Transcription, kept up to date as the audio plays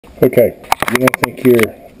Okay, you don't think your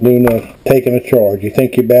Loona taking a charge. You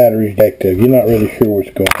think your battery's active. You're not really sure what's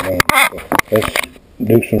going on. So let's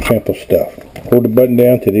do some simple stuff. Hold the button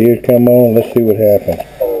down till the ears come on. Let's see what happens.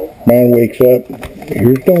 Mine wakes up.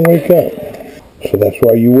 Yours don't wake up. So that's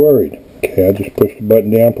why you're worried. Okay, I just push the button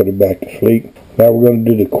down, put it back to sleep. Now we're going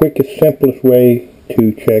to do the quickest, simplest way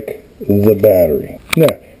to check the battery. Now,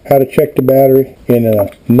 how to check the battery in a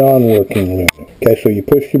non-working Loona. Okay, so you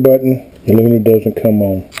push your button, your Loona doesn't come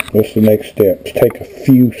on. What's the next step? Let's take a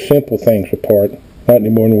few simple things apart, not any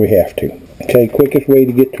more than we have to. Okay, quickest way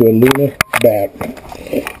to get to a Loona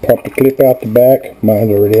battery. Pop the clip out the back.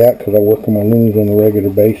 Mine's already out because I work on my Loonas on a regular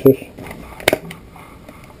basis.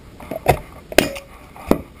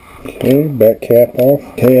 Okay, back cap off.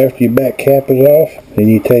 Okay, after your back cap is off, then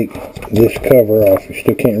you take this cover off. You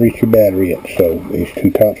still can't reach your battery yet. So these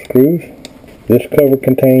two top screws. This cover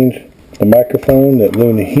contains the microphone that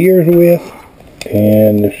Loona hears with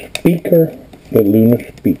and the speaker that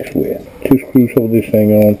Loona speaks with. Two screws hold this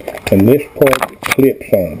thing on, and this part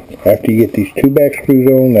clips on. After you get these two back screws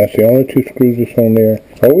on, that's the only two screws that's on there.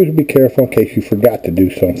 Always be careful in case you forgot to do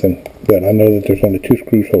something, but I know that there's only two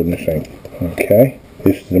screws holding this thing. Okay.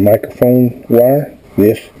 This is the microphone wire.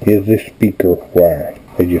 This is the speaker wire.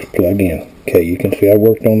 They just plug in. Okay, you can see I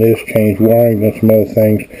worked on this, changed wiring and some other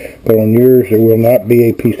things, but on yours there will not be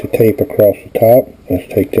a piece of tape across the top.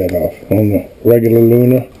 Let's take that off. On the regular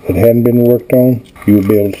Loona that hadn't been worked on, you will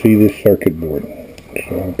be able to see this circuit board.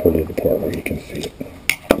 So I'll pull it apart where you can see it.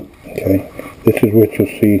 Okay, this is what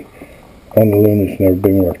you'll see on the Loona that's never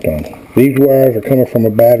been worked on. These wires are coming from a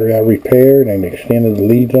battery I repaired and extended the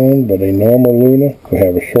leads on, but a normal Loona will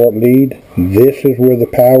have a short lead. This is where the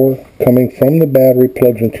power coming from the battery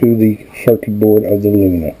plugs into the circuit board of the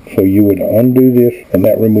Loona. So you would undo this, and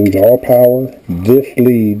that removes all power. This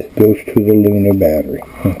lead goes to the Loona battery.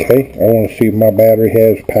 Okay, I want to see if my battery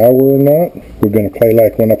has power or not. We're going to play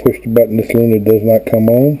like when I push the button, this Loona does not come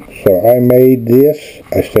on. So I made this.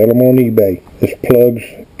 I sell them on eBay. This plugs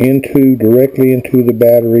directly into the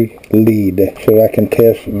battery lead so I can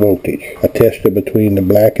test voltage. I test it between the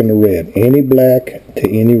black and the red. Any black to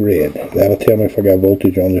any red. That'll tell me if I got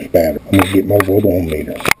voltage on this battery. I'm going to get my volt ohm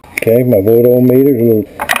meter. Okay, my volt ohm meter is a little,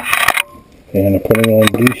 and I'm putting on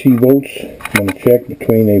DC volts. I'm going to check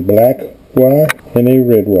between a black wire and a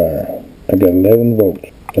red wire. I got 11 volts.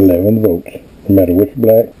 11 volts. No matter which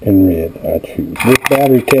black and red I choose. This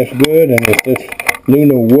battery tests good, and if this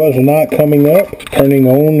Loona was not coming up, turning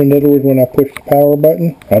on, in other words, when I push the power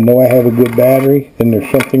button, I know I have a good battery, then there's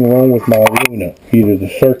something wrong with my Loona. Either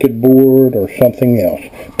the circuit board or something else.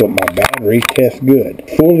 But my battery tests good.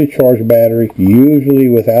 Fully charged battery, usually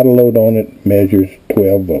without a load on it, measures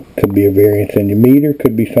 12 volts. Could be a variance in your meter,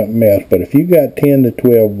 could be something else. But if you got 10 to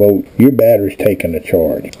 12 volts, your battery's taking a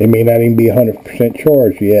charge. It may not even be 100%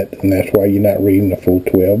 charged yet, and that's why you're not reading the full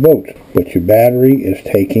 12 volts. But your battery is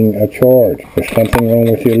taking a charge. There's something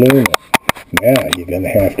wrong with your Loona. Now you're going to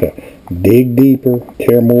have to dig deeper,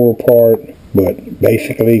 tear more apart, but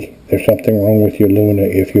basically there's something wrong with your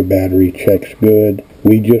Loona if your battery checks good.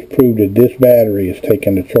 We just proved that this battery is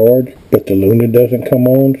taking a charge, but the Loona doesn't come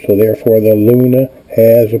on, so therefore the Loona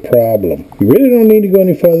has a problem. You really don't need to go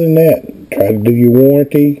any further than that. Try to do your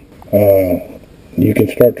warranty. You can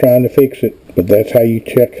start trying to fix it, but that's how you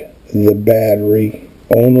check the battery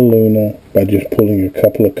on the Loona, by just pulling a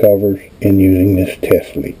couple of covers and using this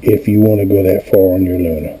test lead, if you want to go that far on your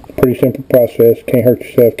Loona. Pretty simple process. Can't hurt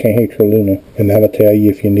yourself, can't hurt your Loona, and that'll tell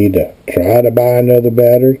you if you need to try to buy another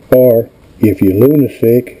battery, or if your Loona's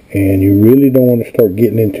sick and you really don't want to start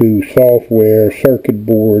getting into software, circuit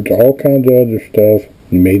boards, all kinds of other stuff,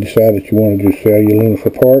 you may decide that you want to just sell your Loona for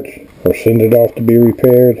parts or send it off to be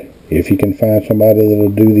repaired if you can find somebody that'll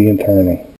do the internal.